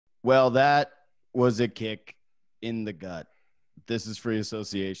Well, that was a kick in the gut. This is Free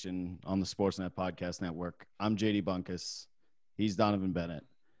Association on the Sportsnet Podcast Network. I'm JD Bunkus. He's Donnovan Bennett.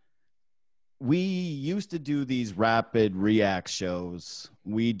 We used to do these rapid react shows.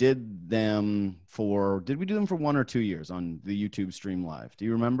 We did them did we do them for 1 or 2 years on the YouTube stream live? Do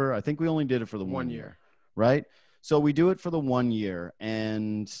you remember? I think we only did it for the 1 year, right? So we do it for the 1 year,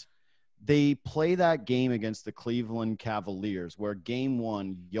 and they play that game against the Cleveland Cavaliers where game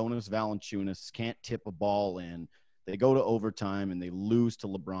one, Jonas Valanciunas can't tip a ball in. They go to overtime and they lose to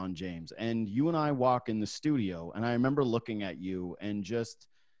LeBron James. And you and I walk in the studio, and I remember looking at you and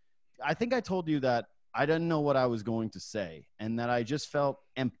I think I told you that I didn't know what I was going to say and that I just felt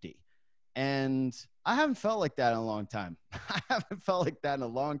empty. And I haven't felt like that in a long time. I haven't felt like that in a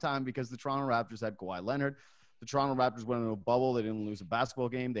long time because the Toronto Raptors had Kawhi Leonard. The Toronto Raptors went into a bubble. They didn't lose a basketball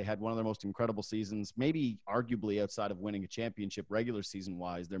game. They had one of their most incredible seasons, maybe arguably outside of winning a championship regular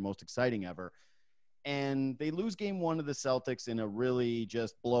season-wise, their most exciting ever. And they lose game one to the Celtics in a really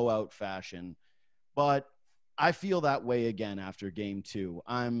just blowout fashion. But I feel that way again after game two.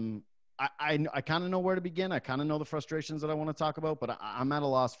 I kind of know where to begin. I kind of know the frustrations that I want to talk about, but I'm at a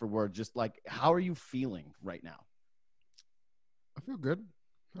loss for words. Just like, how are you feeling right now? I feel good.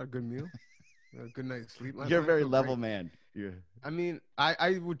 Had a good meal. Had a good night's sleep. You're a very level man. Yeah. I mean,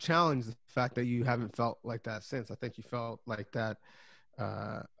 I would challenge the fact that you haven't felt like that since. I think you felt like that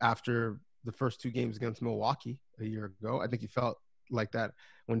after the first 2 games against Milwaukee a year ago. I think you felt like that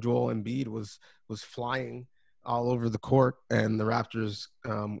when Joel Embiid was flying all over the court and the Raptors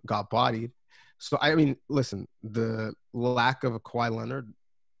got bodied. So, I mean, listen, the lack of a Kawhi Leonard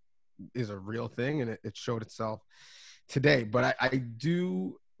is a real thing, and it showed itself today. But I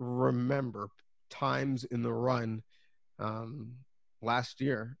do remember times in the run last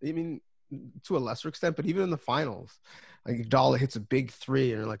year, I mean, to a lesser extent, but even in the finals, like Iguodala hits a big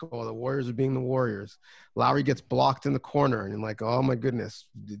 3 and you're like, oh, the Warriors are being the Warriors. Lowry gets blocked in the corner and you're like, oh my goodness,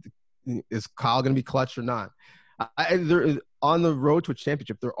 is Kyle going to be clutch or not? There, on the road to a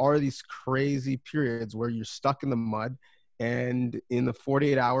championship, there are these crazy periods where you're stuck in the mud, and in the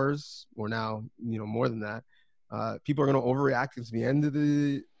 48 hours, or now, more than that, people are going to overreact to the end of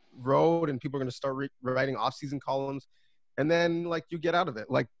the road, and people are going to start writing off-season columns, and then like you get out of it.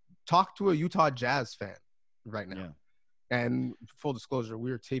 Like, talk to a Utah Jazz fan right now. Yeah. And full disclosure,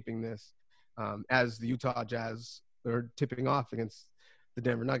 we are taping this as the Utah Jazz are tipping off against the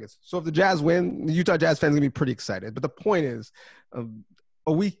Denver Nuggets. So if the Jazz win, the Utah Jazz fans are going to be pretty excited. But the point is, about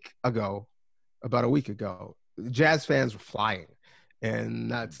a week ago, Jazz fans were flying. And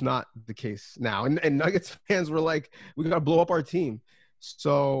that's not the case now. And Nuggets fans were like, we got to blow up our team.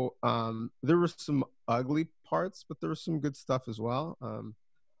 So there were some ugly parts, but there was some good stuff as well.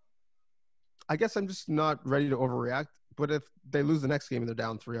 I guess I'm just not ready to overreact. But if they lose the next game and they're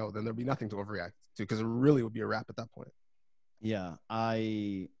down 3-0, then there'll be nothing to overreact to, because it really would be a wrap at that point. Yeah,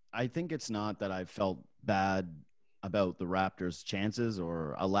 I think it's not that I felt bad about the Raptors' chances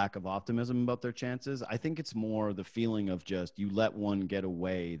or a lack of optimism about their chances. I think it's more the feeling of just you let one get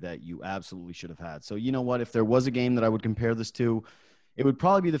away that you absolutely should have had. So you know what? If there was a game that I would compare this to, it would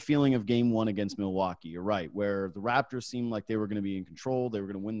probably be the feeling of game one against Milwaukee. You're right, where the Raptors seemed like they were going to be in control. They were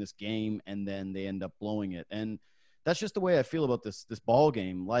going to win this game, and then they end up blowing it. And that's just the way I feel about this ball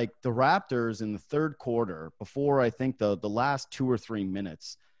game. Like the Raptors in the third quarter, before I think the last 2 or 3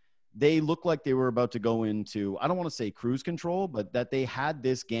 minutes, they looked like they were about to go into, I don't want to say cruise control, but that they had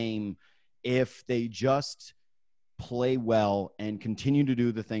this game if they just play well and continue to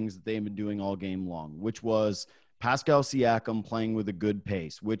do the things that they've been doing all game long, which was Pascal Siakam playing with a good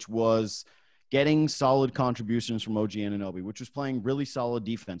pace, which was getting solid contributions from OG Anunoby, which was playing really solid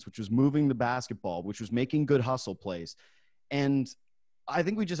defense, which was moving the basketball, which was making good hustle plays. And I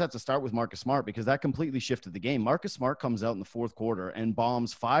think we just have to start with Marcus Smart, because that completely shifted the game. Marcus Smart comes out in the fourth quarter and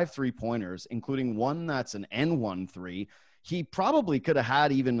bombs 5 3-pointers, including one that's an N1 3. He probably could have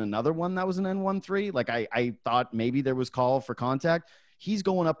had even another one that was an N1 3. Like I thought maybe there was call for contact. He's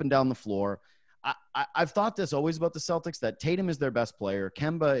going up and down the floor. I've thought this always about the Celtics, that Tatum is their best player.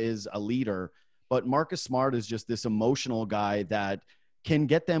 Kemba is a leader, but Marcus Smart is just this emotional guy that can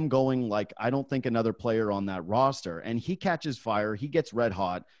get them going like I don't think another player on that roster. And he catches fire. He gets red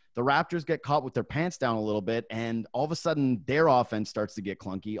hot. The Raptors get caught with their pants down a little bit, and all of a sudden their offense starts to get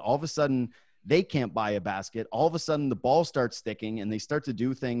clunky. All of a sudden they can't buy a basket. All of a sudden the ball starts sticking, and they start to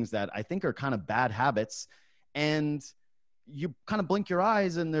do things that I think are kind of bad habits. And you kind of blink your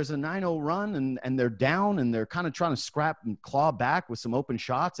eyes and there's a 9-0 run and they're down and they're kind of trying to scrap and claw back with some open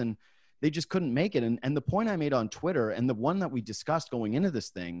shots, and they just couldn't make it. And the point I made on Twitter, and the one that we discussed going into this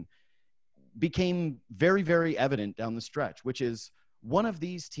thing, became very, very evident down the stretch, which is one of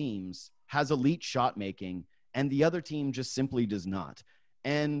these teams has elite shot making and the other team just simply does not.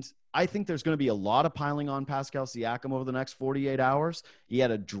 And I think there's going to be a lot of piling on Pascal Siakam over the next 48 hours. He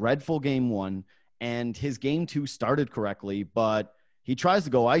had a dreadful game one, and his game two started correctly, but he tries to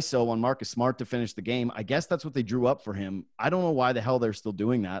go ISO on Marcus Smart to finish the game. I guess that's what they drew up for him. I don't know why the hell they're still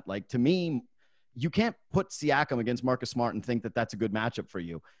doing that. Like, to me, you can't put Siakam against Marcus Smart and think that that's a good matchup for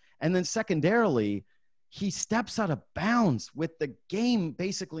you. And then secondarily, he steps out of bounds with the game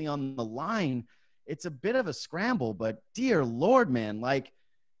basically on the line. It's a bit of a scramble, but dear Lord, man, like,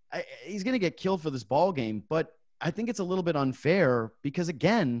 he's going to get killed for this ball game. But I think it's a little bit unfair because,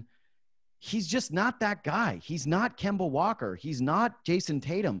 again, he's just not that guy. He's not Kemba Walker. He's not Jason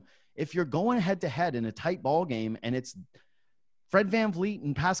Tatum. If you're going head to head in a tight ball game and it's Fred VanVleet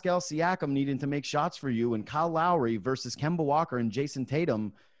and Pascal Siakam needing to make shots for you and Kyle Lowry versus Kemba Walker and Jason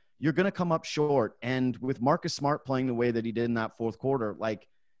Tatum, you're going to come up short. And with Marcus Smart playing the way that he did in that fourth quarter, like,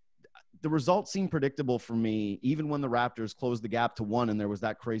 the results seem predictable for me, even when the Raptors closed the gap to 1 and there was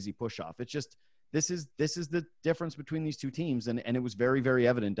that crazy push off. It's just, this is the difference between these two teams. And it was very, very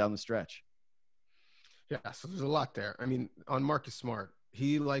evident down the stretch. Yeah. So there's a lot there. I mean, on Marcus Smart,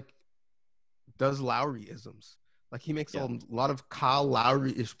 he like does Lowry-isms. Like, he makes a lot of Kyle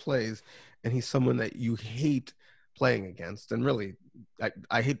Lowry-ish plays, and he's someone that you hate playing against. And really,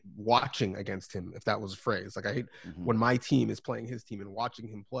 I hate watching against him, if that was a phrase. Like, I hate when my team is playing his team and watching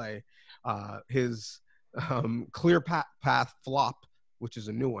him play. His clear path flop, which is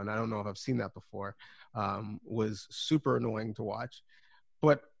a new one, I don't know if I've seen that before, was super annoying to watch.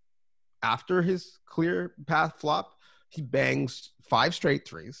 But after his clear path flop, he bangs 5 straight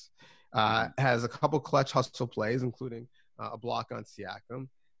threes, has a couple clutch hustle plays, including a block on Siakam.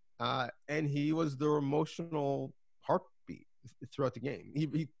 And he was the emotional heartbeat throughout the game.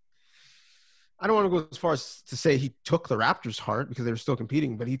 I don't want to go as far as to say he took the Raptors' heart because they were still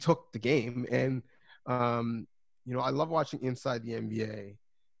competing, but he took the game. And, I love watching Inside the NBA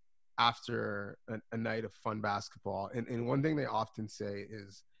after a night of fun basketball. And one thing they often say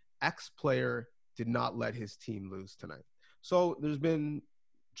is X player did not let his team lose tonight. So there's been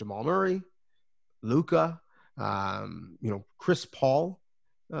Jamal Murray, Luka, Chris Paul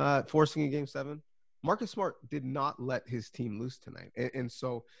forcing a game 7. Marcus Smart did not let his team lose tonight. And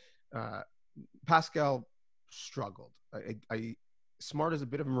so Pascal struggled. Smart is a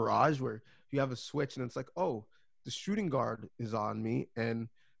bit of a mirage where you have a switch and it's like, oh, the shooting guard is on me and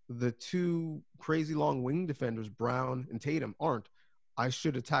the 2 crazy long wing defenders, Brown and Tatum, aren't. I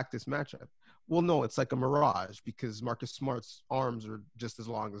should attack this matchup. Well, no, it's like a mirage because Marcus Smart's arms are just as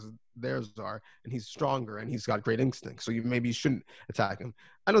long as theirs are, and he's stronger, and he's got great instinct. So maybe you shouldn't attack him.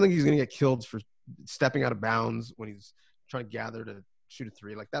 I don't think he's going to get killed for stepping out of bounds when he's trying to gather to shoot a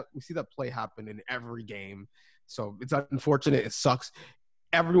 3. Like that, we see that play happen in every game. So it's unfortunate. It sucks.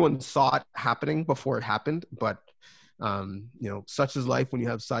 Everyone saw it happening before it happened, but such is life when you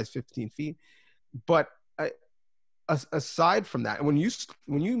have size 15 feet. But aside from that, and when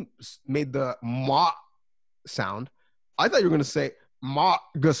you made the ma sound, I thought you were going to say ma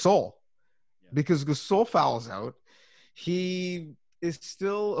Gasol, because Gasol fouls out. He is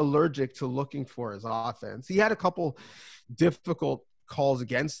still allergic to looking for his offense. He had a couple difficult calls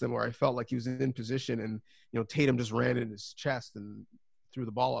against him where I felt like he was in position and Tatum just ran in his chest and threw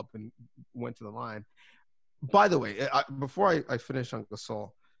the ball up and went to the line. By the way, before I finish on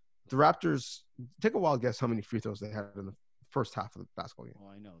Gasol, the Raptors, take a wild guess how many free throws they had in the first half of the basketball game.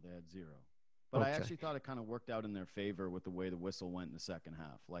 Well, I know they had 0. But okay. I actually thought it kind of worked out in their favor with the way the whistle went in the second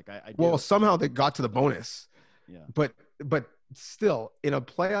half. Like somehow they got to the bonus. Yeah. But still, in a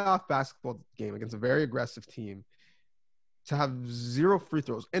playoff basketball game against a very aggressive team, to have 0 free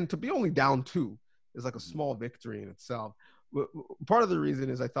throws and to be only down 2 is like a small victory in itself. Part of the reason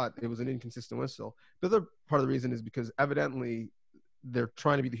is I thought it was an inconsistent whistle. The other part of the reason is because evidently they're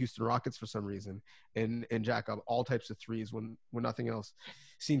trying to be the Houston Rockets for some reason and jack up all types of threes when nothing else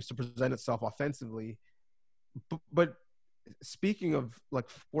seems to present itself offensively. But speaking of like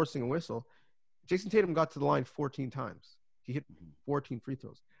forcing a whistle, Jason Tatum got to the line 14 times. He hit 14 free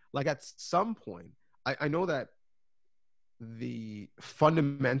throws. Like at some point, I know that the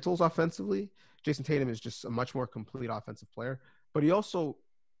fundamentals offensively, Jason Tatum is just a much more complete offensive player, but he also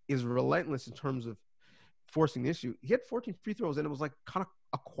is relentless in terms of forcing the issue. He had 14 free throws and it was like kind of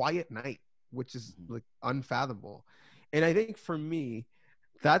a quiet night, which is like unfathomable. And I think for me,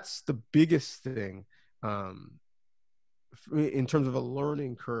 that's the biggest thing in terms of a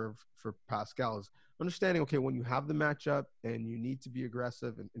learning curve for Pascal is understanding, okay, when you have the matchup and you need to be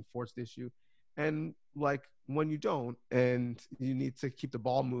aggressive and force the issue, and like when you don't and you need to keep the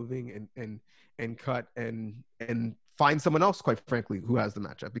ball moving and cut and find someone else, quite frankly, who has the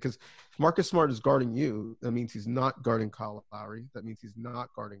matchup. Because if Marcus Smart is guarding you, that means he's not guarding Kyle Lowry. That means he's not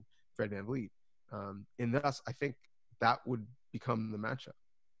guarding Fred VanVleet. And thus, I think that would become the matchup.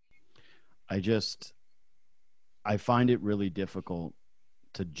 I find it really difficult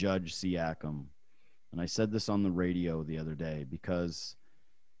to judge Siakam. And I said this on the radio the other day because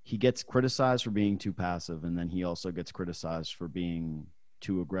he gets criticized for being too passive, and then he also gets criticized for being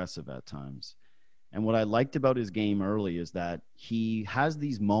too aggressive at times. And what I liked about his game early is that he has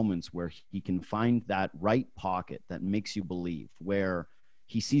these moments where he can find that right pocket that makes you believe, where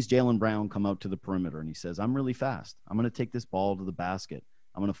he sees Jaylen Brown come out to the perimeter and he says, I'm really fast. I'm going to take this ball to the basket.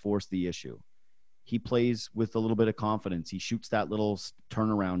 I'm going to force the issue. He plays with a little bit of confidence. He shoots that little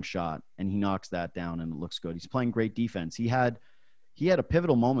turnaround shot and he knocks that down and it looks good. He's playing great defense. He had a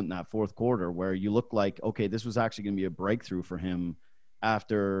pivotal moment in that fourth quarter where you look like, okay, this was actually going to be a breakthrough for him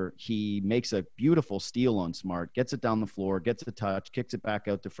after he makes a beautiful steal on Smart, gets it down the floor, gets a touch, kicks it back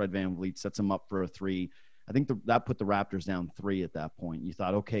out to Fred VanVleet, sets him up for a three. I think that put the Raptors down 3 at that point. You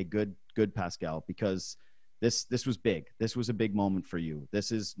thought, okay, good, Pascal, because this was big. This was a big moment for you.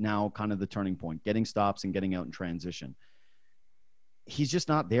 This is now kind of the turning point, getting stops and getting out in transition. He's just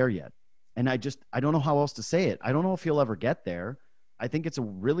not there yet. And I don't know how else to say it. I don't know if he'll ever get there. I think it's a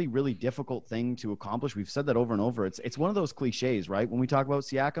really, really difficult thing to accomplish. We've said that over and over. It's one of those cliches, right? When we talk about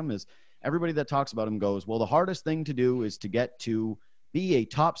Siakam, is everybody that talks about him goes, well, the hardest thing to do is to get to be a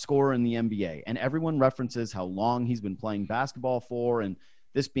top scorer in the NBA. And everyone references how long he's been playing basketball for and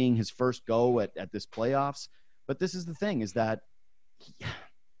this being his first go at this playoffs. But this is the thing, is that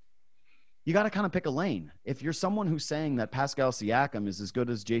you got to kind of pick a lane. If you're someone who's saying that Pascal Siakam is as good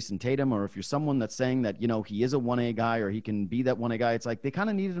as Jason Tatum, or if you're someone that's saying that, he is a 1A guy or he can be that 1A guy, it's like they kind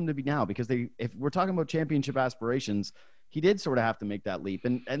of needed him to be now, because if we're talking about championship aspirations, he did sort of have to make that leap.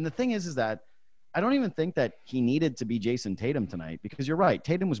 And the thing is that I don't even think that he needed to be Jason Tatum tonight, because you're right.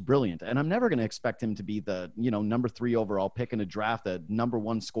 Tatum was brilliant. And I'm never going to expect him to be the, number 3 overall pick in a draft, a number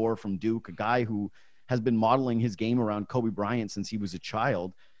 1 scorer from Duke, a guy who has been modeling his game around Kobe Bryant since he was a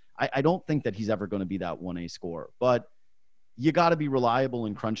child. I don't think that he's ever going to be that 1A scorer, but you got to be reliable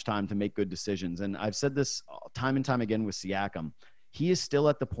in crunch time to make good decisions. And I've said this time and time again with Siakam. He is still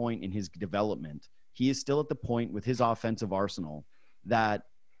at the point in his development. He is still at the point with his offensive arsenal that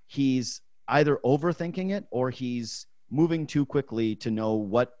he's either overthinking it or he's moving too quickly to know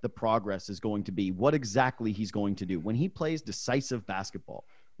what the progress is going to be, what exactly he's going to do. When he plays decisive basketball,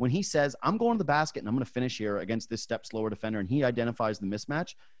 when he says, I'm going to the basket and I'm going to finish here against this step slower defender, and he identifies the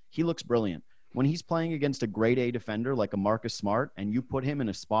mismatch, he looks brilliant. When he's playing against a grade A defender like a Marcus Smart, and you put him in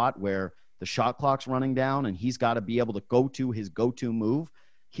a spot where the shot clock's running down and he's got to be able to go to his go-to move,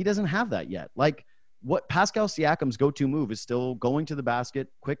 he doesn't have that yet. Like, what Pascal Siakam's go-to move is still going to the basket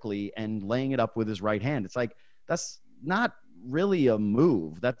quickly and laying it up with his right hand. It's like, that's not really a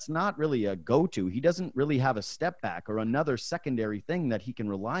move. That's not really a go-to. He doesn't really have a step back or another secondary thing that he can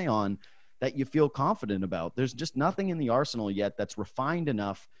rely on that you feel confident about. There's just nothing in the arsenal yet that's refined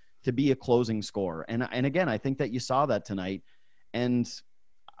enough to be a closing scorer. And again, I think that you saw that tonight. And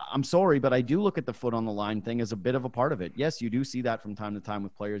I'm sorry, but I do look at the foot on the line thing as a bit of a part of it. Yes, you do see that from time to time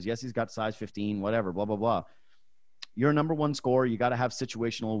with players. Yes, he's got size 15, whatever, blah, blah, blah. You're a number 1 scorer. You got to have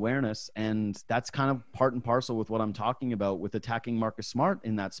situational awareness. And that's kind of part and parcel with what I'm talking about with attacking Marcus Smart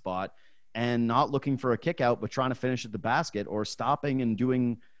in that spot and not looking for a kick out, but trying to finish at the basket or stopping and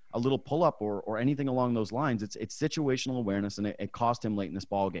doing a little pull-up or anything along those lines. It's situational awareness, and it cost him late in this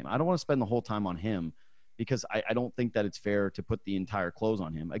ball game. I don't want to spend the whole time on him because I don't think that it's fair to put the entire close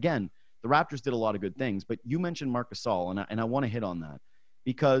on him. Again, the Raptors did a lot of good things, but you mentioned Marc Gasol, and I want to hit on that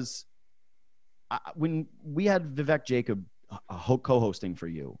because when we had Vivek Jacob co-hosting for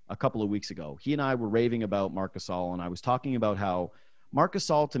you a couple of weeks ago, he and I were raving about Marc Gasol, and I was talking about how Marc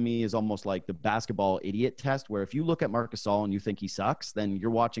Gasol to me is almost like the basketball idiot test, where if you look at Marc Gasol and you think he sucks, then you're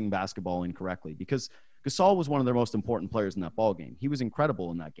watching basketball incorrectly, because Gasol was one of their most important players in that ball game. He was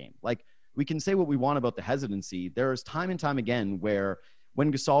incredible in that game. Like, we can say what we want about the hesitancy. There is time and time again where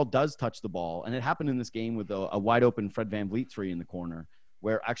when Gasol does touch the ball, and it happened in this game with a wide open Fred VanVleet 3 in the corner,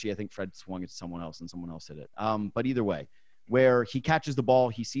 where actually I think Fred swung it to someone else and someone else hit it. But either way, where he catches the ball,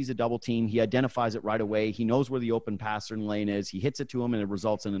 he sees a double team, he identifies it right away, he knows where the open passer in lane is, he hits it to him, and it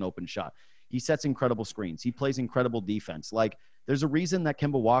results in an open shot. He sets incredible screens. He plays incredible defense. Like, there's a reason that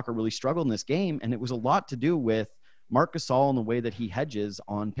Kemba Walker really struggled in this game, and it was a lot to do with Marc Gasol and the way that he hedges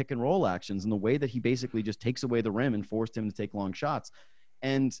on pick and roll actions and the way that he basically just takes away the rim and forced him to take long shots.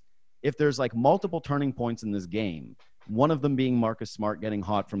 And if there's like multiple turning points in this game, one of them being Marcus Smart getting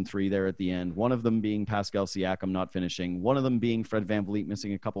hot from 3 there at the end, one of them being Pascal Siakam not finishing, one of them being Fred VanVleet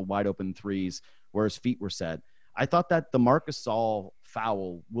missing a couple wide open threes where his feet were set. I thought that the Marc Gasol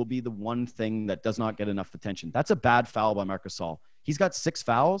foul will be the one thing that does not get enough attention. That's a bad foul by Marc Gasol. He's got 6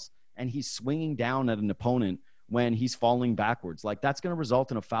 fouls, and he's swinging down at an opponent when he's falling backwards. Like, that's going to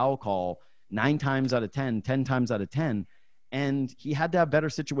result in a foul call 9 times out of 10, 10 times out of 10. And he had to have better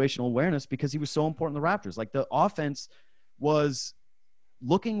situational awareness because he was so important to the Raptors. Like, the offense was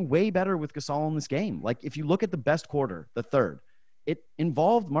looking way better with Gasol in this game. Like, if you look at the best quarter, the third, it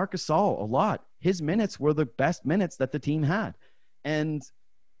involved Marc Gasol a lot. His minutes were the best minutes that the team had. And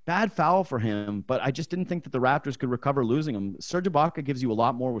bad foul for him, but I just didn't think that the Raptors could recover losing him. Serge Ibaka gives you a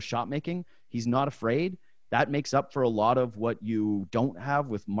lot more with shot making. He's not afraid. That makes up for a lot of what you don't have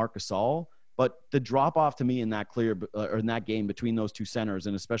with Marc Gasol. But the drop off to me in that in that game between those two centers,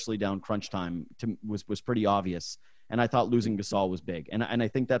 and especially down crunch time, was pretty obvious. And I thought losing Gasol was big. And I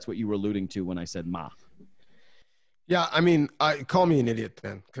think that's what you were alluding to when I said Ma. Yeah, I mean, call me an idiot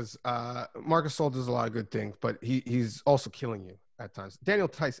then, because Marc Gasol does a lot of good things, but he's also killing you at times. Daniel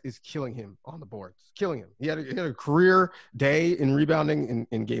Theis is killing him on the boards, killing him. He had a career day in rebounding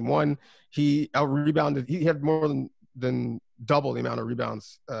in game 1. He out-rebounded. He had more than double the amount of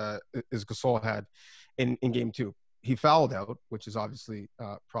rebounds as Gasol had in game 2. He fouled out, which is obviously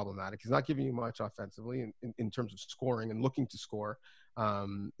problematic. He's not giving you much offensively in terms of scoring and looking to score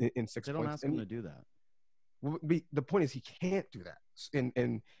in 6 points. They don't ask him to do that. The point is he can't do that.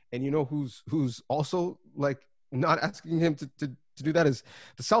 And you know who's also like not asking him to do that is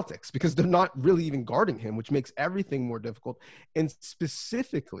the Celtics, because they're not really even guarding him, which makes everything more difficult. And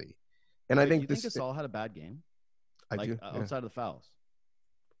specifically, and I think Gasol had a bad game. I do, outside of the fouls.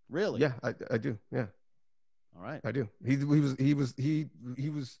 Really? Yeah, I do. Yeah. All right. I do. He did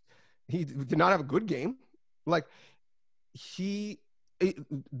not have a good game. Like the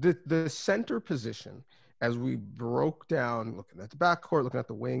center position, as we broke down, looking at the backcourt, looking at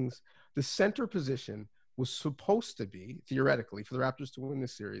the wings, the center position was supposed to be, theoretically, for the Raptors to win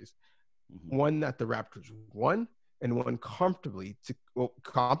this series, one that the Raptors won and won comfortably to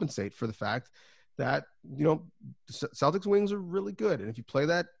compensate for the fact that, you know, the Celtics wings are really good. And if you play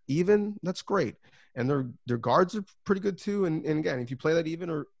that even, that's great. And their guards are pretty good too. And again, if you play that even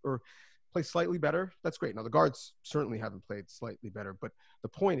or play slightly better, that's great. Now, the guards certainly haven't played slightly better. But the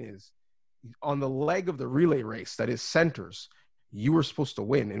point is, on the leg of the relay race, that is centers, you were supposed to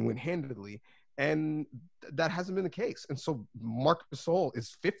win and win handedly. And that hasn't been the case. And so Marc Gasol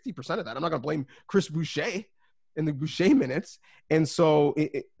is 50% of that. I'm not going to blame Chris Boucher in the Boucher minutes. And so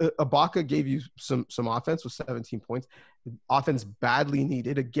Ibaka gave you some offense with 17 points. Offense badly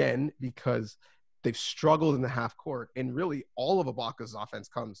needed, again, because they've struggled in the half court. And really all of Ibaka's offense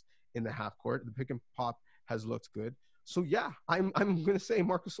comes in the half court. The pick and pop has looked good. So yeah, I'm going to say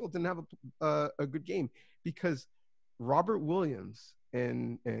Marc Gasol didn't have a good game, because Robert Williams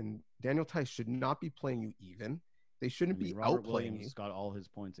and Daniel Theis should not be playing you even. They shouldn't be Robert outplaying Williams you. Got all his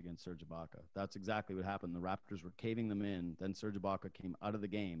points against Serge Ibaka. That's exactly what happened. The Raptors were caving them in. Then Serge Ibaka came out of the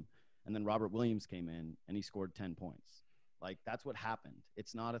game, and then Robert Williams came in and he scored 10 points. Like, that's what happened.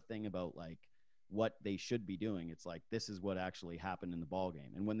 It's not a thing about like what they should be doing. It's like, this is what actually happened in the ball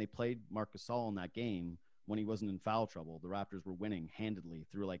game. And when they played Marc Gasol in that game, when he wasn't in foul trouble, the Raptors were winning handedly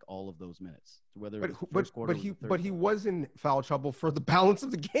through like all of those minutes. So whether it was the first quarter, but he was in foul trouble for the balance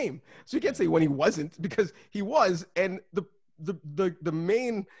of the game. So you can't say when he wasn't, because he was. And the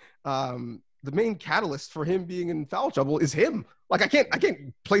main catalyst for him being in foul trouble is him. Like, I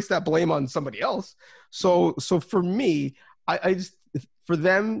can't place that blame on somebody else. So for me, I just, for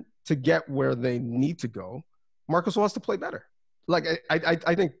them to get where they need to go, Marc Gasol has to play better. Like,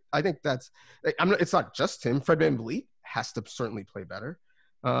 I think that's, it's not just him. Fred VanVleet has to certainly play better.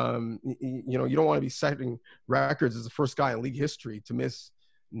 You know, you don't want to be setting records as the first guy in league history to miss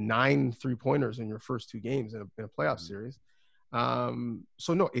 9 3-pointers in your first 2 games in a playoff series.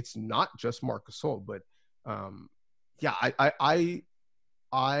 So no, it's not just Marc Gasol, but yeah,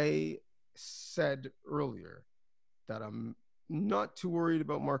 I said earlier that I'm not too worried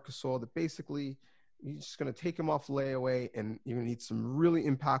about Marc Gasol, that basically you're just going to take him off layaway and you're going to need some really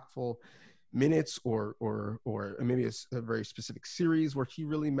impactful minutes or maybe a very specific series where he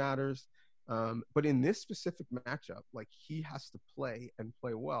really matters. But in this specific matchup, like, he has to play and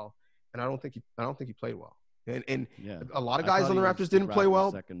play well. And I don't think he played well. And yeah, a lot of guys on the Raptors didn't play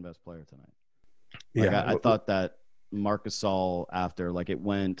well. Second best player tonight. Like, yeah, I thought that Marc Gasol, after, like, it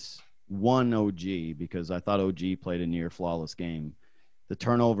went 1 OG, because I thought OG played a near flawless game. The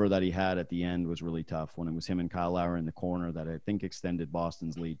turnover that he had at the end was really tough when it was him and Kyle Lowry in the corner that I think extended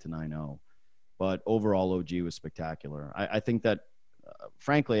Boston's lead to 9-0. But overall, OG was spectacular. I think that,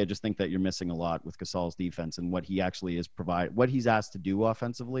 frankly, I just think that you're missing a lot with Gasol's defense and what he actually is what he's asked to do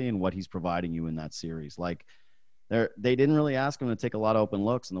offensively and what he's providing you in that series. Like, They didn't really ask him to take a lot of open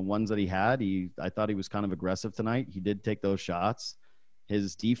looks, and the ones that he had, I thought he was kind of aggressive tonight. He did take those shots.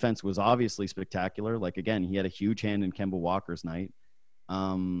 His defense was obviously spectacular. Like, again, he had a huge hand in Kemba Walker's night.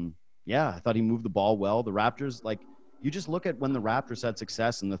 Yeah, I thought he moved the ball well. The Raptors, like, you just look at when the Raptors had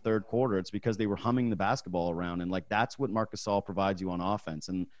success in the third quarter, it's because they were humming the basketball around, and like that's what Marc Gasol provides you on offense.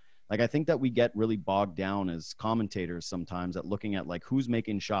 And like, I think that we get really bogged down as commentators sometimes at looking at like who's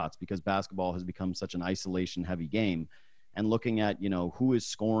making shots, because basketball has become such an isolation heavy game, and looking at, you know, who is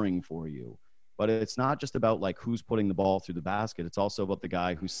scoring for you. But it's not just about like who's putting the ball through the basket. It's also about the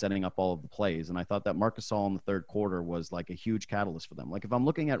guy who's setting up all of the plays. And I thought that Marc Gasol in the third quarter was like a huge catalyst for them. Like, if I'm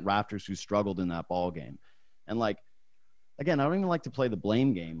looking at Raptors who struggled in that ball game, and like, again, I don't even like to play the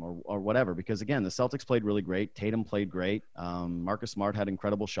blame game or whatever, because again, the Celtics played really great. Tatum played great. Marcus Smart had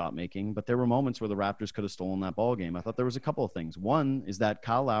incredible shot making, but there were moments where the Raptors could have stolen that ball game. I thought there was a couple of things. One is that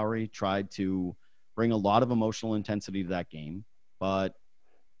Kyle Lowry tried to bring a lot of emotional intensity to that game, but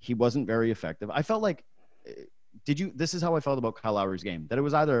he wasn't very effective. I felt like, this is how I felt about Kyle Lowry's game, that it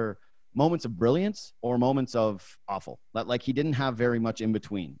was either moments of brilliance or moments of awful. Like, he didn't have very much in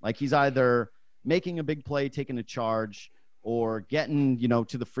between. Like, he's either making a big play, taking a charge, or getting, you know,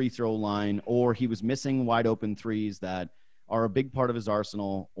 to the free throw line, or he was missing wide open threes that are a big part of his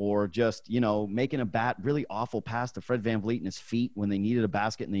arsenal, or just, you know, making a really awful pass to Fred VanVleet in his feet when they needed a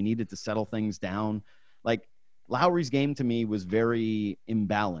basket and they needed to settle things down. Like, Lowry's game to me was very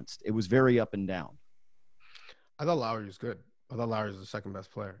imbalanced. It was very up and down. I thought Lowry was good. I thought Lowry was the second best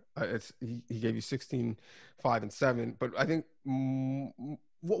player. He gave you 16, 5, and 7. But I think,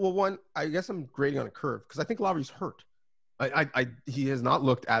 one, I guess I'm grading on a curve because I think Lowry's hurt. He has not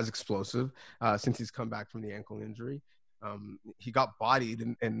looked as explosive since he's come back from the ankle injury. He got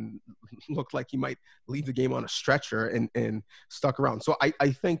bodied and looked like he might leave the game on a stretcher and stuck around. So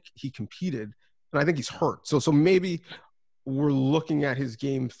I think he competed, and I think he's hurt. So maybe we're looking at his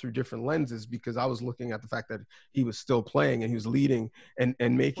game through different lenses, because I was looking at the fact that he was still playing and he was leading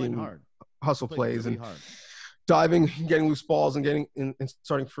and making hustle plays really and hard. Diving, getting loose balls and getting and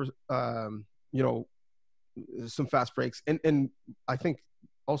starting for some fast breaks, and I think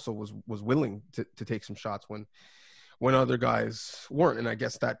also was willing to take some shots when other guys weren't. And I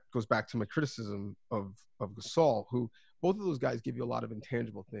guess that goes back to my criticism of Gasol, who both of those guys give you a lot of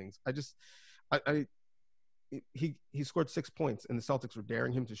intangible things. He scored 6 points and the Celtics were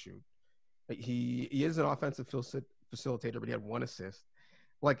daring him to shoot. He is an offensive facilitator, but he had 1 assist.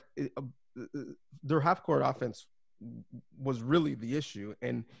 Like, their half-court offense was really the issue,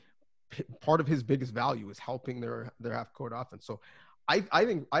 and part of his biggest value is helping their half-court offense. So I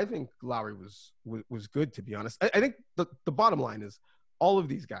think Lowry was good, to be honest. I think the bottom line is all of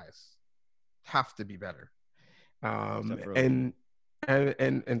these guys have to be better. And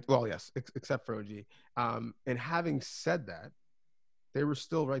well, yes, except for OG. And having said that, they were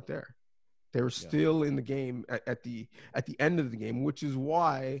still right there. They were still in the game at the end of the game, which is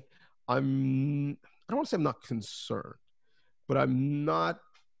why I don't want to say I'm not concerned, but I'm not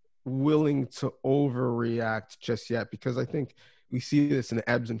willing to overreact just yet, because I think we see this in the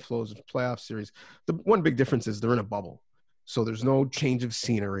ebbs and flows of playoff series. The one big difference is they're in a bubble, so there's no change of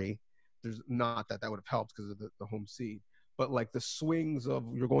scenery. There's not that would have helped because of the home seed, but like the swings of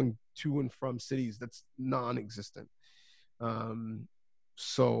you're going to and from cities, that's non-existent.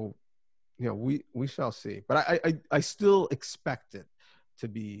 So, you know, we shall see, but I still expect it to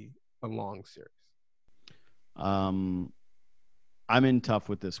be a long series. I'm in tough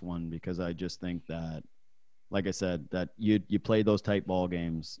with this one because I just think that, like I said, that you play those tight ball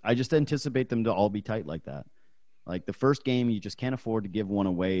games. I just anticipate them to all be tight like that. Like, the first game, you just can't afford to give one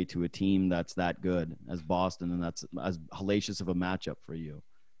away to a team that's that good as Boston, and that's as hellacious of a matchup for you.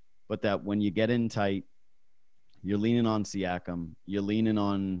 But that when you get in tight, you're leaning on Siakam, you're leaning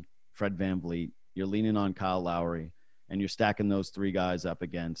on Fred VanVleet, you're leaning on Kyle Lowry, and you're stacking those 3 guys up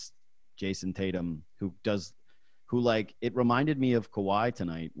against Jason Tatum, who like, it reminded me of Kawhi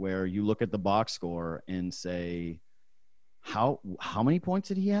tonight, where you look at the box score and say, how many points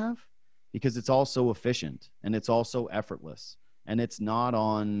did he have? Because it's all so efficient and it's also effortless, and it's not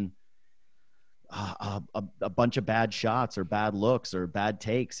on a bunch of bad shots or bad looks or bad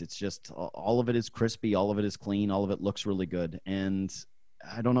takes. It's just all of it is crispy, all of it is clean, all of it looks really good. And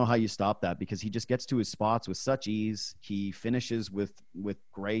I don't know how you stop that, because he just gets to his spots with such ease. He finishes with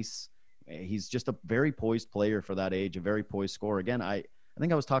grace. He's just a very poised player for that age, a very poised scorer. Again, I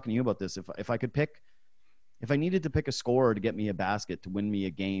think I was talking to you about this. If I needed to pick a scorer to get me a basket to win me a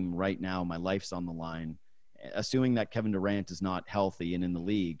game right now, my life's on the line, assuming that Kevin Durant is not healthy and in the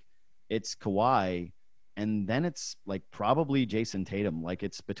league, it's Kawhi. And then it's like probably Jason Tatum. Like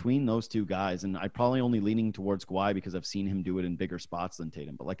it's between those two guys. And I'm probably only leaning towards Kawhi because I've seen him do it in bigger spots than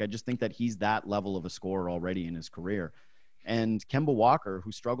Tatum. But like I just think that he's that level of a scorer already in his career. And Kemba Walker,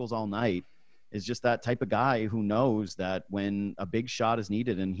 who struggles all night, is just that type of guy who knows that when a big shot is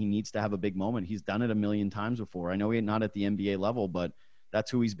needed and he needs to have a big moment, he's done it a million times before. I know he's not at the NBA level, but that's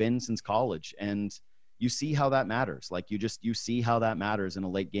who he's been since college. And you see how that matters. Like you see how that matters in a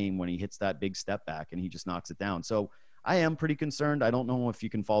late game when he hits that big step back and he just knocks it down. So I am pretty concerned. I don't know if you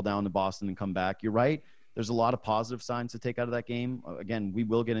can fall down to Boston and come back. You're right. There's a lot of positive signs to take out of that game. Again, we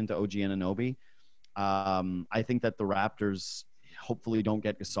will get into OG Anunoby. I think that the Raptors hopefully don't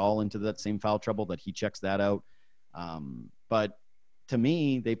get Gasol into that same foul trouble, that he checks that out. But to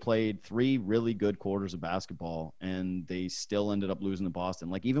me, they played 3 really good quarters of basketball and they still ended up losing to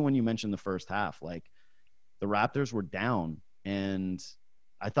Boston. Like even when you mentioned the first half, like the Raptors were down and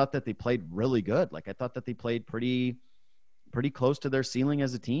I thought that they played really good. Like I thought that they played pretty close to their ceiling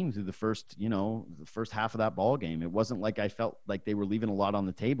as a team through the first half of that ball game. It wasn't like I felt like they were leaving a lot on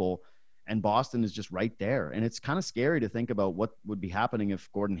the table. And Boston is just right there. And it's kind of scary to think about what would be happening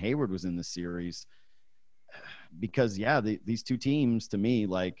if Gordon Hayward was in this series. Because, these two teams, to me,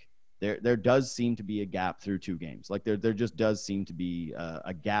 like, there does seem to be a gap through 2 games. Like, there just does seem to be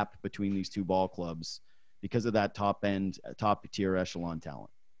a gap between these 2 ball clubs because of that top-tier echelon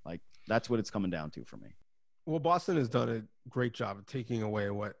talent. Like, that's what it's coming down to for me. Well, Boston has done a great job of taking away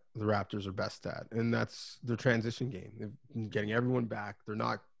what the Raptors are best at, and that's their transition game. They're getting everyone back. They're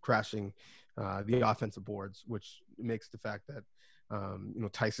not crashing the offensive boards, which makes the fact that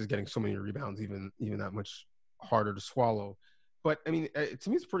Tice is getting so many rebounds even that much harder to swallow. But I mean, to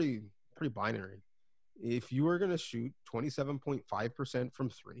me, it's pretty binary. If you are going to shoot 27.5% from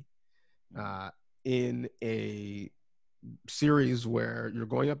 3 in a series where you're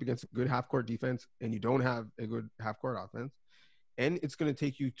going up against a good half-court defense and you don't have a good half-court offense, and it's going to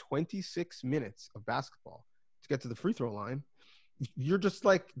take you 26 minutes of basketball to get to the free throw line, you're just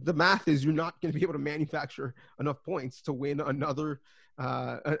like, the math is you're not going to be able to manufacture enough points to win win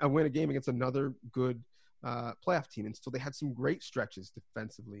a game against another good playoff team. And so they had some great stretches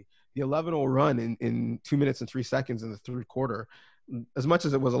defensively. The 11-0 run in 2 minutes and 3 seconds in the third quarter, as much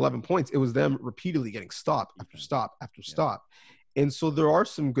as it was 11 points, it was them repeatedly getting stop after stop after stop. And so there are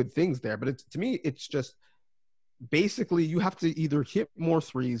some good things there, but to me, it's just basically you have to either hit more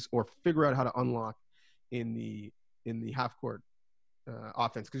threes or figure out how to unlock in the half court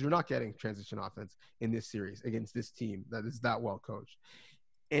offense, because you're not getting transition offense in this series against this team that is that well coached.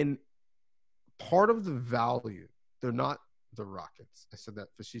 And part of the value, they're not the Rockets. I said that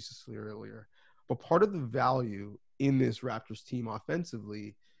facetiously earlier, but part of the value in this Raptors team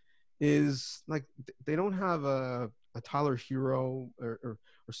offensively is like they don't have a Tyler Hero or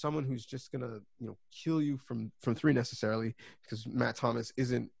someone who's just gonna kill you from 3 necessarily, because Matt Thomas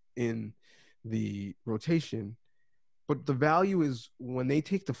isn't in the rotation. But the value is when they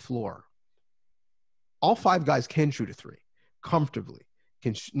take the floor, all 5 guys can shoot a 3 comfortably.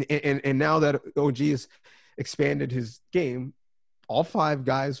 And now that OG has expanded his game, all 5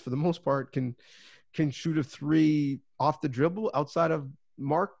 guys for the most part can shoot a 3 off the dribble, outside of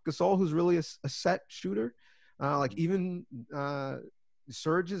Marc Gasol, who's really a set shooter. Like even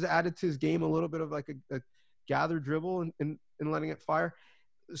Serge has added to his game a little bit of like a gather dribble and letting it fire.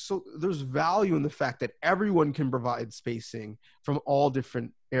 So there's value in the fact that everyone can provide spacing from all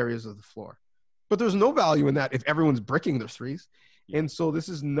different areas of the floor. But there's no value in that if everyone's bricking their threes. Yeah. And so this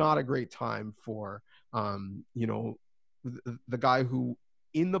is not a great time for, the guy who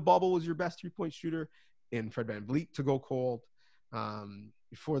in the bubble was your best 3-point shooter, and Fred VanVleet to go cold,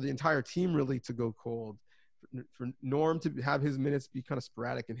 for the entire team really to go cold, for Norm to have his minutes be kind of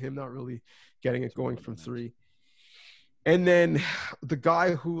sporadic and him not really getting it going from 3. And then the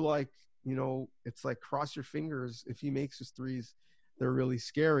guy who it's like cross your fingers if he makes his 3s, they're really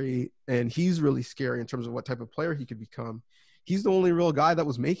scary. And he's really scary in terms of what type of player he could become. He's the only real guy that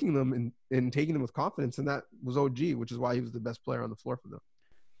was making them and taking them with confidence. And that was OG, which is why he was the best player on the floor for them.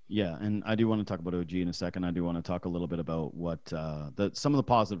 Yeah. And I do want to talk about OG in a second. I do want to talk a little bit about what some of the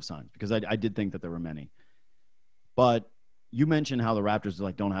positive signs, because I did think that there were many. But you mentioned how the Raptors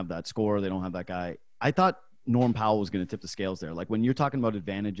don't have that scorer. They don't have that guy. I thought Norm Powell was going to tip the scales there. Like when you're talking about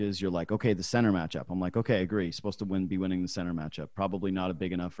advantages, you're like, okay, the center matchup. I'm like, okay, agree. Supposed to be winning the center matchup. Probably not a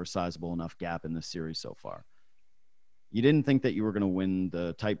big enough or sizable enough gap in this series so far. You didn't think that you were going to win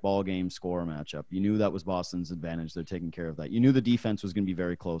the tight ball game score matchup. You knew that was Boston's advantage. They're taking care of that. You knew the defense was going to be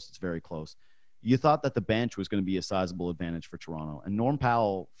very close. It's very close. You thought that the bench was going to be a sizable advantage for Toronto. And Norm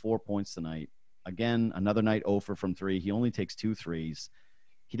Powell, 4 points tonight. Again, another night 0 from 3. He only takes 2 threes.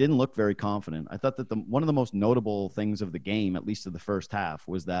 he didn't look very confident. I thought that one of the most notable things of the game, at least of the first half,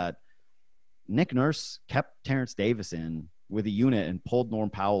 was that Nick Nurse kept Terrence Davis in with a unit and pulled Norm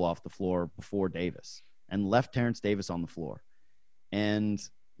Powell off the floor before Davis and left Terrence Davis on the floor. And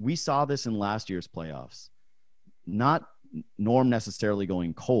we saw this in last year's playoffs. Not Norm necessarily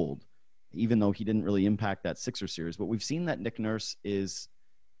going cold, even though he didn't really impact that Sixers series, but we've seen that Nick Nurse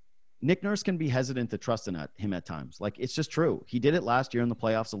can be hesitant to trust in him at times. Like, it's just true. He did it last year in the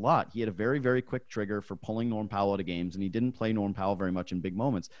playoffs a lot. He had a very, very quick trigger for pulling Norm Powell out of games, and he didn't play Norm Powell very much in big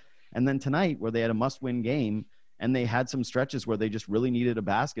moments. And then tonight, where they had a must-win game, and they had some stretches where they just really needed a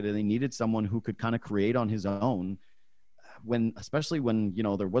basket, and they needed someone who could kind of create on his own, especially when,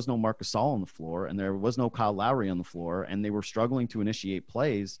 there was no Marc Gasol on the floor, and there was no Kyle Lowry on the floor, and they were struggling to initiate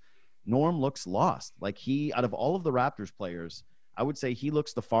plays. Norm looks lost. Like, out of all of the Raptors players, I would say he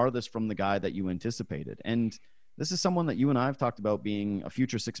looks the farthest from the guy that you anticipated. And this is someone that you and I have talked about being a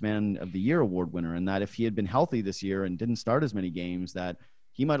future Six Man of the Year award winner, and that if he had been healthy this year and didn't start as many games, that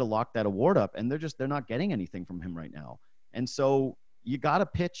he might have locked that award up. And they're not getting anything from him right now. And so you got to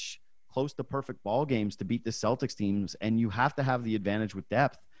pitch close to perfect ball games to beat the Celtics teams, and you have to have the advantage with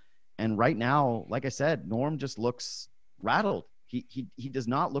depth. And right now, like I said, Norm just looks rattled. He does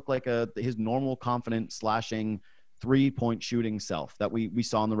not look like his normal confident slashing 3-point shooting self that we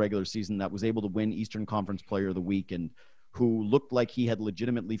saw in the regular season, that was able to win Eastern Conference Player of the Week and who looked like he had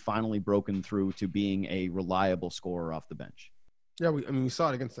legitimately finally broken through to being a reliable scorer off the bench. Yeah, we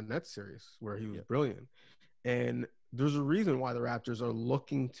saw it against the Nets series where he was brilliant. And there's a reason why the Raptors are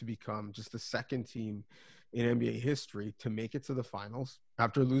looking to become just the second team in NBA history to make it to the finals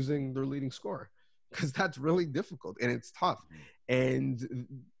after losing their leading scorer, because that's really difficult and it's tough. And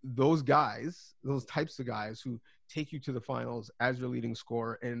those types of guys who take you to the finals as your leading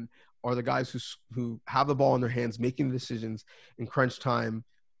scorer and are the guys who have the ball in their hands, making the decisions in crunch time,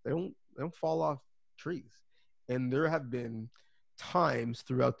 they don't fall off trees. And there have been times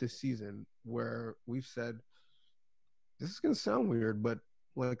throughout this season where we've said, this is going to sound weird, but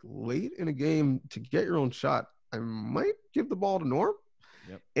like late in a game to get your own shot, I might give the ball to Norm.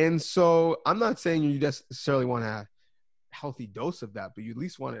 Yep. And so I'm not saying you necessarily want a healthy dose of that, but you at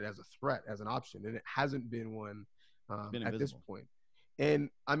least want it as a threat, as an option. And it hasn't been one at this point. And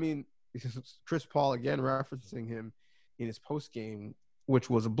I mean, Chris Paul, again, referencing him in his post game, which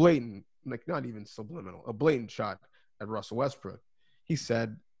was a blatant, like not even subliminal, a blatant shot at Russell Westbrook. He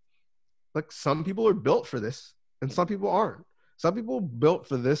said, like, some people are built for this and some people aren't. Some people are built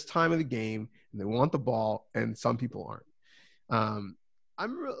for this time of the game and they want the ball, and some people aren't. I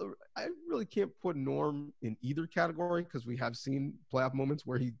really can't put Norm in either category because we have seen playoff moments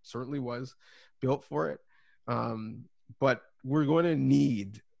where he certainly was built for it. But we're going to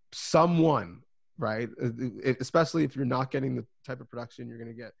need someone, right? Especially if you're not getting the type of production you're going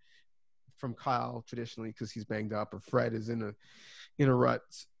to get from Kyle traditionally because he's banged up, or Fred is in a rut.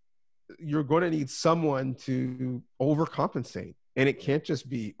 You're going to need someone to overcompensate, and it can't just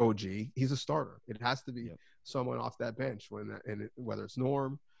be OG. He's a starter. It has to be someone off that bench, whether it's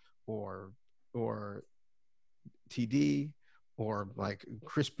Norm or TD, or like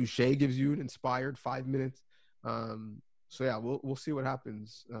Chris Boucher gives you an inspired 5 minutes. So yeah, we'll see what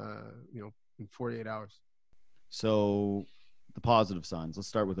happens, in 48 hours. So the positive signs, let's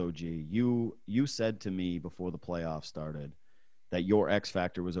start with OG. You said to me before the playoffs started that your X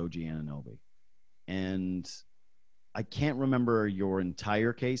factor was OG Anunoby. And I can't remember your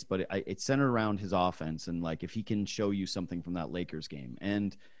entire case, but it centered around his offense and like if he can show you something from that Lakers game.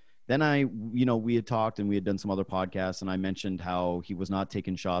 And then we had talked and we had done some other podcasts, and I mentioned how he was not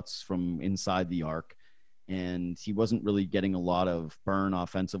taking shots from inside the arc, and he wasn't really getting a lot of burn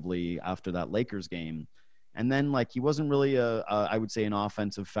offensively after that Lakers game. And then like he wasn't really I would say an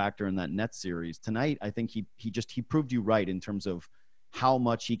offensive factor in that Nets series. Tonight, I think he proved you right in terms of how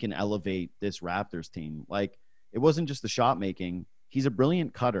much he can elevate this Raptors team. Like, it wasn't just the shot making. He's a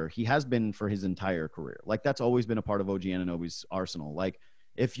brilliant cutter. He has been for his entire career. Like, that's always been a part of OG Anunoby's arsenal. Like,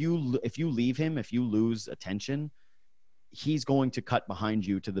 if you leave him, if you lose attention, he's going to cut behind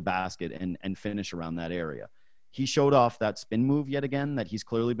you to the basket and finish around that area. He showed off that spin move yet again that he's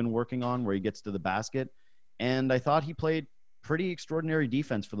clearly been working on, where he gets to the basket. And I thought he played pretty extraordinary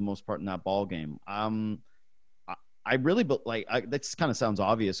defense for the most part in that ball game. I really, that kind of sounds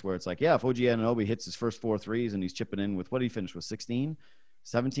obvious, where it's like, yeah, if OG Anunoby hits his first 4 threes and he's chipping in with, what did he finish with, 16,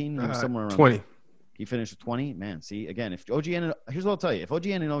 17? He was somewhere around 20. He finished with 20. Man, see, again, here's what I'll tell you. If OG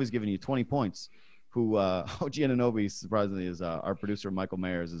Anunoby's giving you 20 points, who OG Anunoby, surprisingly, is our producer, Michael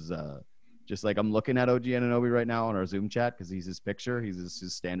Mayers, is just like, I'm looking at OG Anunoby right now on our Zoom chat because he's his picture. He's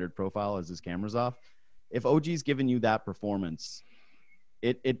his standard profile as his camera's off. If OG's giving you that performance,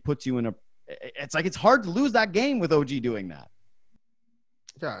 it puts you in a – it's like it's hard to lose that game with OG doing that.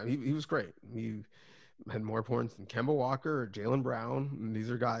 Yeah, he was great. He had more points than Kemba Walker or Jaylen Brown. And these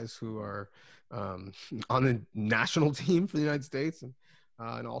are guys who are on the national team for the United States and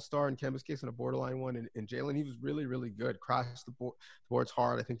an all-star in Kemba's case and a borderline one. And Jaylen, he was really, really good. Crashed the boards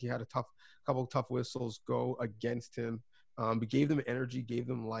hard. I think he had a couple of tough whistles go against him, but gave them energy, gave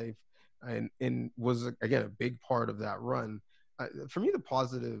them life, and was, again, a big part of that run. For me, the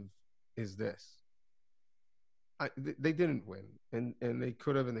positive is this. They didn't win, and they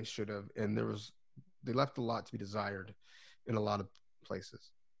could have and they should have, and they left a lot to be desired in a lot of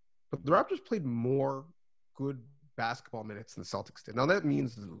places. But the Raptors played more good basketball minutes than the Celtics did. Now, that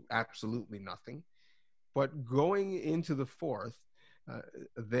means absolutely nothing. But going into the fourth,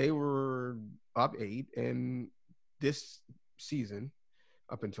 they were up 8, and this season,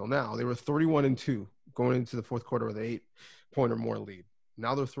 up until now, they were 31-2 going into the fourth quarter with an 8-point or more lead.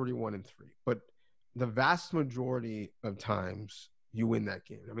 Now they're 31-3. But the vast majority of times you win that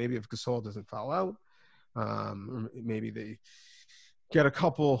game. Now, maybe if Gasol doesn't foul out, or maybe they get a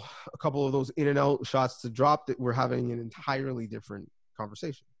couple of those in and out shots to drop, that we're having an entirely different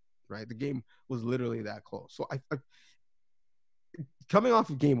conversation, right? The game was literally that close. So I coming off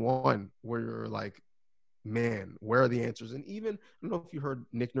of game 1 where you're like, man, where are the answers? And even, I don't know if you heard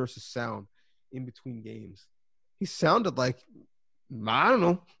Nick Nurse's sound in between games. He sounded like, I don't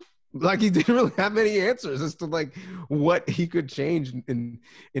know, like he didn't really have many answers as to like what he could change and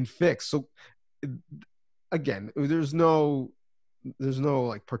fix. So again, there's no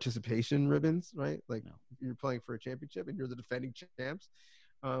like participation ribbons, right? Like you're playing for a championship and you're the defending champs.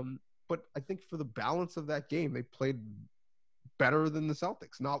 But I think for the balance of that game, they played better than the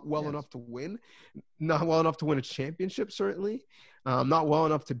Celtics. Not well enough to win, not well enough to win a championship, certainly. Not well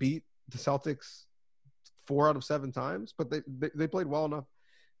enough to beat the Celtics 4 out of 7 times, but they played well enough,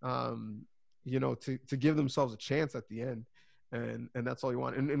 to give themselves a chance at the end, and that's all you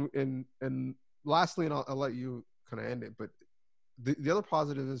want. And lastly, and I'll let you kind of end it, but the other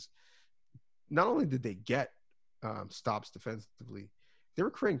positive is not only did they get stops defensively, they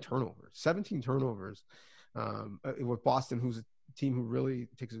were creating turnovers, 17 turnovers with Boston, who's a team who really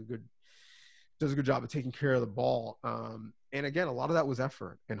does a good job of taking care of the ball. And again, a lot of that was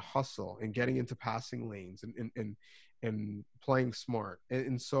effort and hustle and getting into passing lanes and playing smart.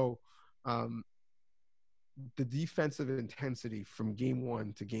 And so the defensive intensity from game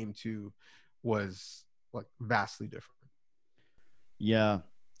 1 to game 2 was like vastly different. Yeah,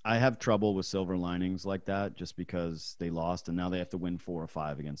 I have trouble with silver linings like that just because they lost and now they have to win 4 or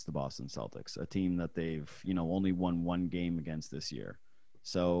 5 against the Boston Celtics, a team that they've, only won 1 game against this year.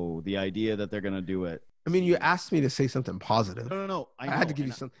 So the idea that they're going to do it. I mean, you asked me to say something positive. No. I had to give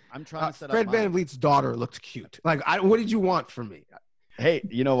you some. I'm trying to set Fred up VanVleet's daughter looked cute. Like, what did you want from me? Hey,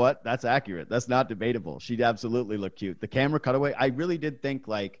 you know what? That's accurate. That's not debatable. She absolutely looked cute. The camera cutaway, I really did think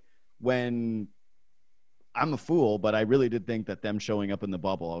like when – I'm a fool, but I really did think that them showing up in the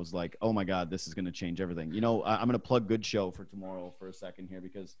bubble, I was like, oh my God, this is going to change everything. I'm going to plug Good Show for tomorrow for a second here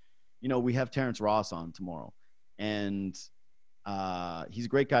because, we have Terrence Ross on tomorrow, and he's a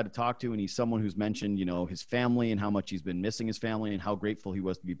great guy to talk to. And he's someone who's mentioned, his family and how much he's been missing his family and how grateful he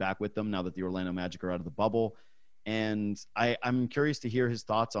was to be back with them now that the Orlando Magic are out of the bubble. And I'm curious to hear his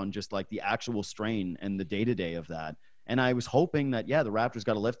thoughts on just like the actual strain and the day-to-day of that. And I was hoping that, the Raptors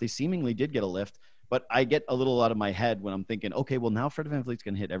got a lift. They seemingly did get a lift. But I get a little out of my head when I'm thinking, okay, well, now Fred VanVleet's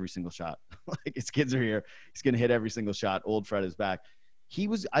going to hit every single shot. Like his kids are here. He's going to hit every single shot. Old Fred is back.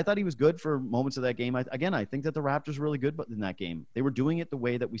 I thought he was good for moments of that game. I think that the Raptors were really good in that game. They were doing it the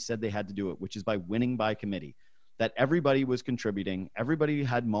way that we said they had to do it, which is by winning by committee, that everybody was contributing. Everybody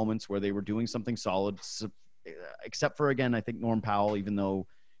had moments where they were doing something solid, except for, again, I think Norm Powell, even though,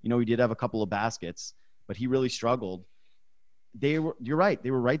 he did have a couple of baskets, but he really struggled. You're right. They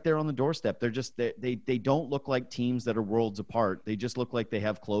were right there on the doorstep. They're just, they don't look like teams that are worlds apart. They just look like they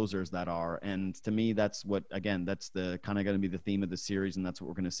have closers that are. And to me, that's what, again, that's the kind of going to be the theme of the series. And that's what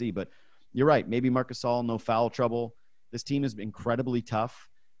we're going to see. But you're right. Maybe Marc Gasol, no foul trouble. This team is incredibly tough.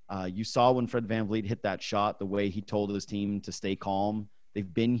 You saw when Fred VanVleet hit that shot, the way he told his team to stay calm.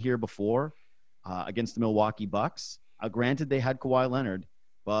 They've been here before against the Milwaukee Bucks. Granted, they had Kawhi Leonard,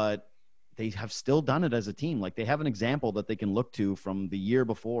 but they have still done it as a team. Like they have an example that they can look to from the year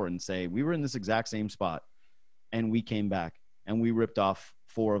before and say, we were in this exact same spot and we came back and we ripped off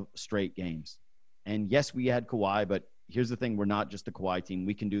 4 straight games. And yes, we had Kawhi, but here's the thing. We're not just the Kawhi team.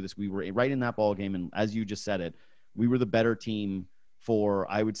 We can do this. We were right in that ball game. And as you just said it, we were the better team for,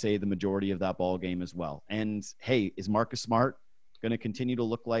 I would say, the majority of that ball game as well. And hey, is Marcus Smart going to continue to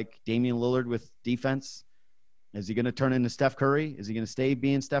look like Damian Lillard with defense? Is he going to turn into Steph Curry? Is he going to stay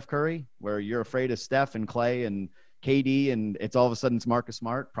being Steph Curry, where you're afraid of Steph and Clay and KD, and it's all of a sudden it's Marcus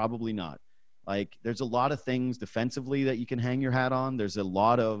Smart? Probably not. Like, there's a lot of things defensively that you can hang your hat on. There's a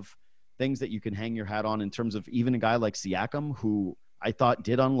lot of things that you can hang your hat on in terms of even a guy like Siakam, who I thought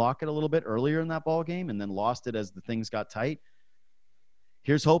did unlock it a little bit earlier in that ball game and then lost it as the things got tight.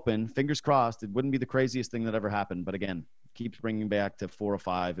 Here's hoping, fingers crossed, it wouldn't be the craziest thing that ever happened. But again, keeps bringing back to 4 or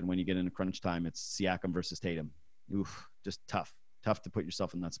 5. And when you get into crunch time, it's Siakam versus Tatum. Oof, just tough to put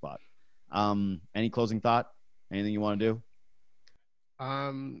yourself in that spot. Any closing thought? Anything you want to do?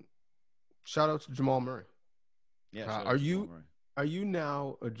 Shout out to Jamal Murray. Yeah. Are you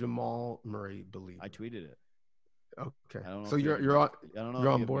now a Jamal Murray believer? I tweeted it. Okay. I don't know so you're on. I don't know you're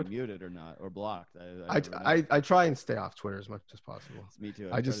if on board. Muted or not, or blocked. I try and stay off Twitter as much as possible. It's me too.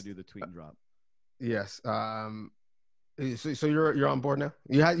 I try to do the tweet and drop. Yes. So you're on board now.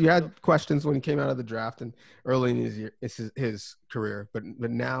 You had questions when he came out of the draft and early in his career, but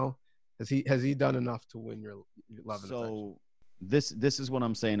now has he done enough to win your love and affection? So this is what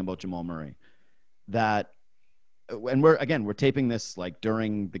I'm saying about Jamal Murray, that, and we're taping this like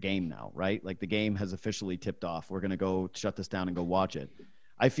during the game now, right? Like the game has officially tipped off. We're gonna go shut this down and go watch it.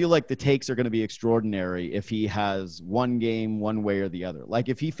 I feel like the takes are going to be extraordinary if he has one game one way or the other. Like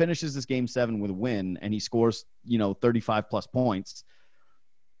if he finishes this game 7 with a win and he scores, 35 plus points,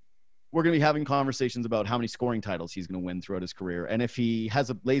 we're going to be having conversations about how many scoring titles he's going to win throughout his career. And if he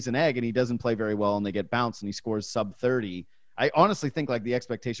lays an egg and he doesn't play very well and they get bounced and he scores sub 30, I honestly think like the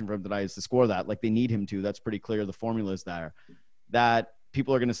expectation for him tonight is to score that. Like they need him to. That's pretty clear. The formula is there. That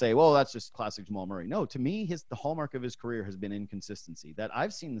people are going to say, well, that's just classic Jamal Murray. No, to me, the hallmark of his career has been inconsistency. That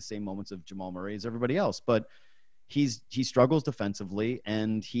I've seen the same moments of Jamal Murray as everybody else, but he struggles defensively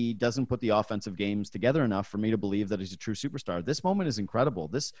and he doesn't put the offensive games together enough for me to believe that he's a true superstar. This moment is incredible.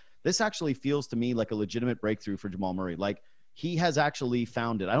 This actually feels to me like a legitimate breakthrough for Jamal Murray. Like he has actually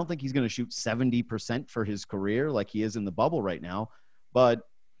found it. I don't think he's going to shoot 70% for his career like he is in the bubble right now, but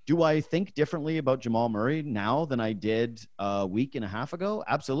do I think differently about Jamal Murray now than I did a week and a half ago?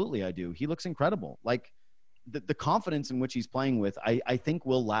 Absolutely, I do. He looks incredible. Like the confidence in which he's playing with, I think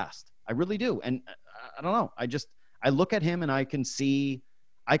will last. I really do. And I don't know. I look at him and I can see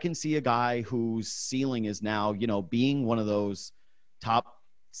a guy whose ceiling is now, being one of those top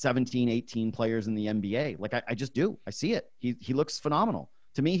 17, 18 players in the NBA. Like I just do. I see it. He looks phenomenal.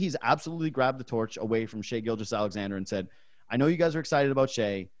 To me, he's absolutely grabbed the torch away from Shai Gilgeous-Alexander and said, I know you guys are excited about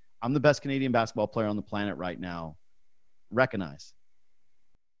Shai. I'm the best Canadian basketball player on the planet right now. Recognize.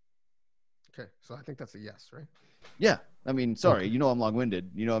 Okay, so I think that's a yes, right? Yeah. I mean, sorry, okay. I'm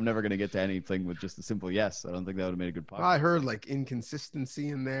long-winded. I'm never going to get to anything with just a simple yes. I don't think that would have made a good podcast. Well, I heard like inconsistency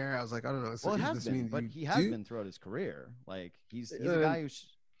in there. I was like, I don't know. Well, it has been, but he has been throughout his career. Like he's a guy who's.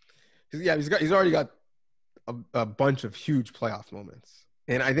 He's already got a bunch of huge playoff moments,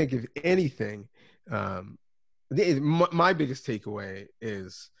 and I think if anything, my biggest takeaway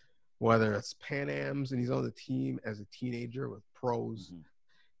is whether it's Pan Ams and he's on the team as a teenager with pros,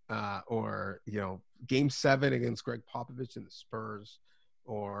 or Game 7 against Greg Popovich and the Spurs,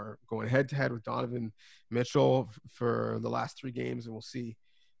 or going head to head with Donovan Mitchell for the last 3 games, and we'll see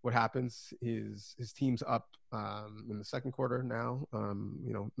what happens. His team's up in the second quarter now.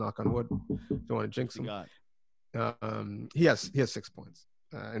 Knock on wood. Don't want to jinx him. He has 6 points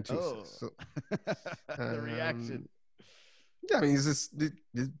and 2 assists. So, the reaction. Yeah, I mean, his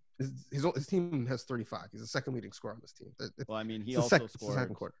team has 35. He's the second leading scorer on this team. Well, I mean, he also scored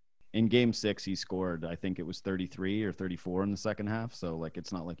second quarter. In Game 6, he scored, I think it was 33 or 34 in the second half. So, like,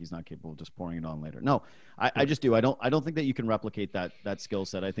 it's not like he's not capable of just pouring it on later. No, I just do. I don't think that you can replicate that skill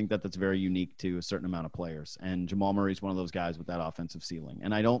set. I think that's very unique to a certain amount of players. And Jamal Murray's one of those guys with that offensive ceiling.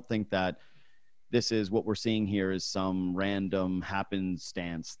 And I don't think that this is what we're seeing here is some random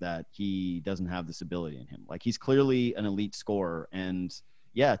happenstance that he doesn't have this ability in him. Like, he's clearly an elite scorer. And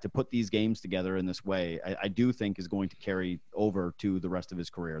yeah, to put these games together in this way, I do think is going to carry over to the rest of his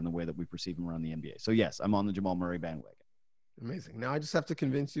career in the way that we perceive him around the NBA. So yes, I'm on the Jamal Murray bandwagon. Amazing. Now I just have to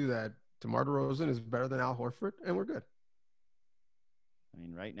convince you that DeMar DeRozan is better than Al Horford, and we're good. I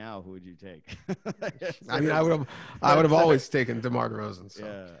mean, right now, who would you take? I mean, I would have always taken DeMar DeRozan.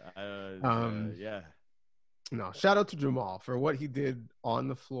 So. Yeah. No, shout out to Jamal for what he did on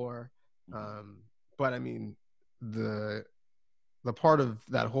the floor. But I mean, the part of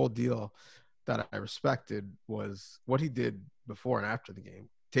that whole deal that I respected was what he did before and after the game,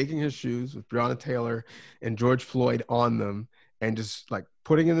 taking his shoes with Breonna Taylor and George Floyd on them and just like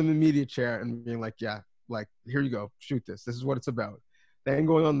putting them in the media chair and being like, yeah, like, here you go, shoot this. This is what it's about. Then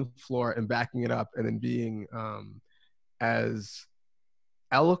going on the floor and backing it up and then being as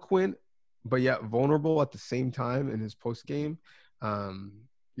eloquent but yet vulnerable at the same time in his post game.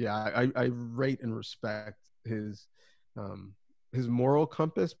 Yeah, I rate and respect his moral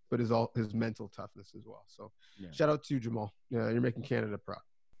compass, but his mental toughness as well. So shout out to Jamal. Yeah, you're making Canada proud.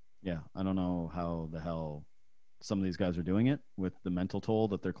 Yeah, I don't know how the hell some of these guys are doing it with the mental toll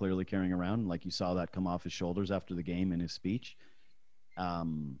that they're clearly carrying around. Like you saw that come off his shoulders after the game in his speech.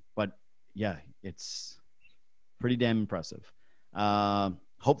 But yeah, it's pretty damn impressive.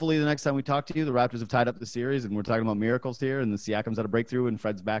 Hopefully the next time we talk to you, the Raptors have tied up the series and we're talking about miracles here and the Siakam's had a breakthrough and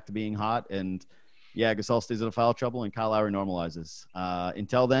Fred's back to being hot and yeah, Gasol stays out of foul trouble and Kyle Lowry normalizes.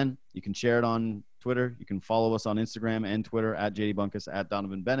 Until then, you can share it on Twitter. You can follow us on Instagram and Twitter at JD Bunkus, at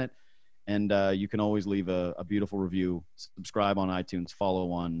Donnovan Bennett. And you can always leave a beautiful review, subscribe on iTunes,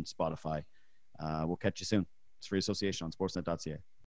 follow on Spotify. We'll catch you soon. It's free association on sportsnet.ca.